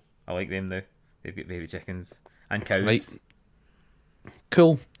cool. I like them now. They've got baby chickens and cows. Right.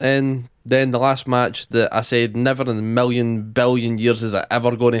 Cool. And then the last match that I said never in a million billion years is it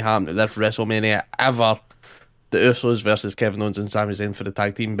ever going to happen at this WrestleMania ever. The Usos versus Kevin Owens and Sami Zayn for the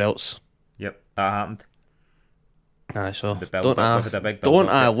tag team belts. Yep, that happened. Aye, so The build up with a big don't build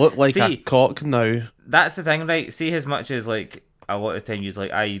I up. look like a See, cock now? that's the thing, right? See, as much as like a lot of time you're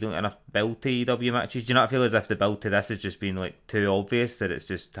like, you don't get enough build to EW matches. Do you not feel as if the build to this has just been like too obvious that it's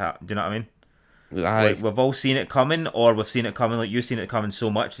just? Do you know what I mean? Aye. Like we've all seen it coming, or we've seen it coming. Like you've seen it coming so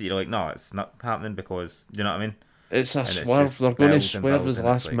much that you're like, no, it's not happening because. Do you know what I mean? It's a and it's swerve. just They're going to build and swerve build as and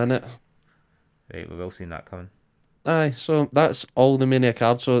it's last like- minute. Right, we've all seen that coming. Aye, so that's all the Mania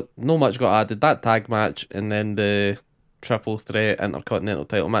card. So no much got added. That tag match and then the triple threat intercontinental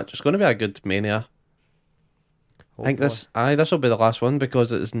title match. It's going to be a good Mania. I think this will be the last one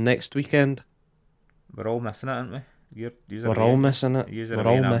because it's next weekend. We're all missing it, aren't we? You're We're all missing it. We're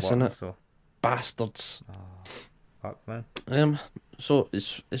all missing it. So Bastards. fuck, man. So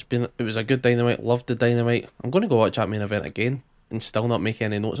it was a good Dynamite. Loved the Dynamite. I'm going to go watch that main event again and still not make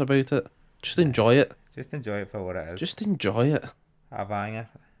any notes about it. Just enjoy it. Just enjoy it for what it is. Just enjoy it. A banger.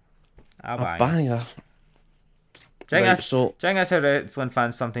 A A banger. banger. Do you think Right, that's- so do you think that's how wrestling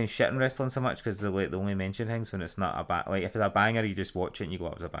fans sometimes shit in wrestling so much because they only mention things when it's not a like if it's a banger you just watch it and you go,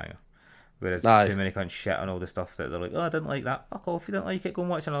 it was a banger. Whereas Aye. too many cunts shit on all the stuff that they're like, I didn't like that. Fuck off, if you didn't like it, go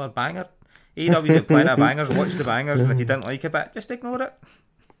and watch another banger. AEW's got plenty of bangers, watch the bangers, and if you didn't like it, just ignore it.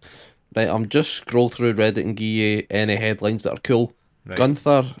 right, I'm just scroll through Reddit and give you any headlines that are cool. Right.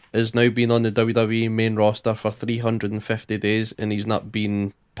 Gunther is now been on the WWE main roster for 350 days and he's not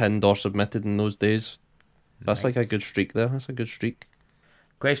been pinned or submitted in those days. That's like a good streak there. That's a good streak.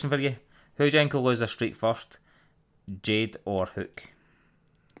 Question for you. Who do you think will lose a streak first? Jade or Hook?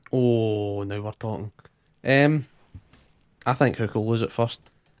 Oh, now we're talking. I think Hook will lose it first.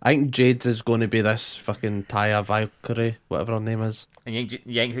 I think Jade's is going to be this fucking Taya Valkyrie, whatever her name is. And you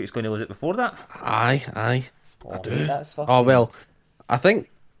think Hook's going to lose it before that? Aye. I Oh, do. mate, that's fucking... Oh, well, I think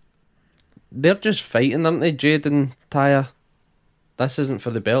they're just fighting, aren't they, Jade and Taya? This isn't for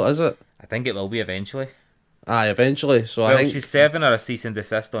the belt, is it? I think it will be eventually. Aye, eventually. So Well, I think she's serving her a cease and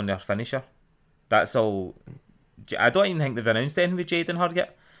desist on their finisher. That's all. I don't even think they've announced anything with Jade and her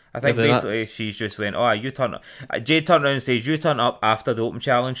yet. I think Have they not? basically she's just went, you turn up. Jade turned around and says, you turn up after the open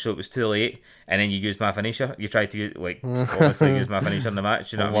challenge, so it was too late, and then you used my finisher. You tried to use, obviously use my finisher in the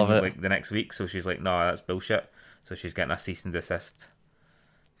match, you know I what I mean? love it. Like the next week, so she's like, no, that's bullshit. So she's getting a cease and desist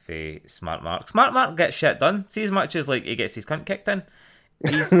for Smart Mark. Smart Mark gets shit done. See, as much as like he gets his cunt kicked in,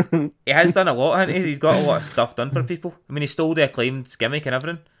 he has done a lot, hasn't he? He's got a lot of stuff done for people. I mean, he stole the Acclaimed gimmick and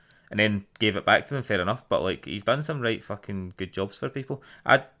everything, and then gave it back to them, fair enough. But like, he's done some right fucking good jobs for people.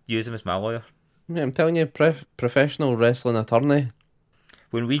 I'd use him as my lawyer. yeah, I'm telling you, professional wrestling attorney.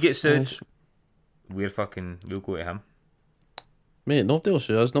 When we get sued, Nice. we'll go to him. Mate, nobody will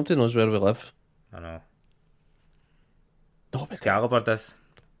sue us. Nobody knows where we live. I know. Nobody. Excalibur does.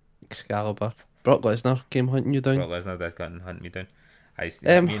 Excalibur. Brock Lesnar came hunting you down. Brock Lesnar does go and hunt me down. Me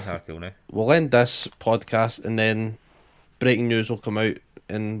and her are cool now. We'll end this podcast and then breaking news will come out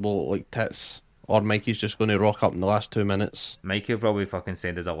and we'll like tits or Mikey's just going to rock up in the last 2 minutes. Mikey will probably fucking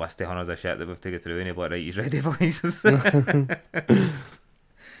send us a list of hundreds of shit that we've to go through, and he'll be like, right, he's ready, boys.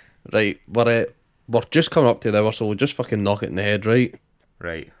 Right, we're just coming up to the hour, so we'll just fucking knock it in the head, right?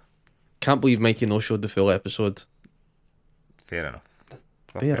 Right, Can't believe Mikey no showed the full episode. fair enough.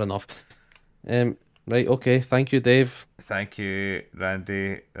 Fuck Fair it. enough. Right, okay, thank you, Dave. Thank you,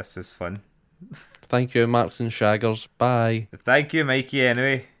 Randy. This was fun. Thank you, Marks and Shaggers. Bye. Thank you, Mikey,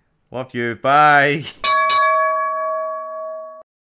 anyway. Love you. Bye.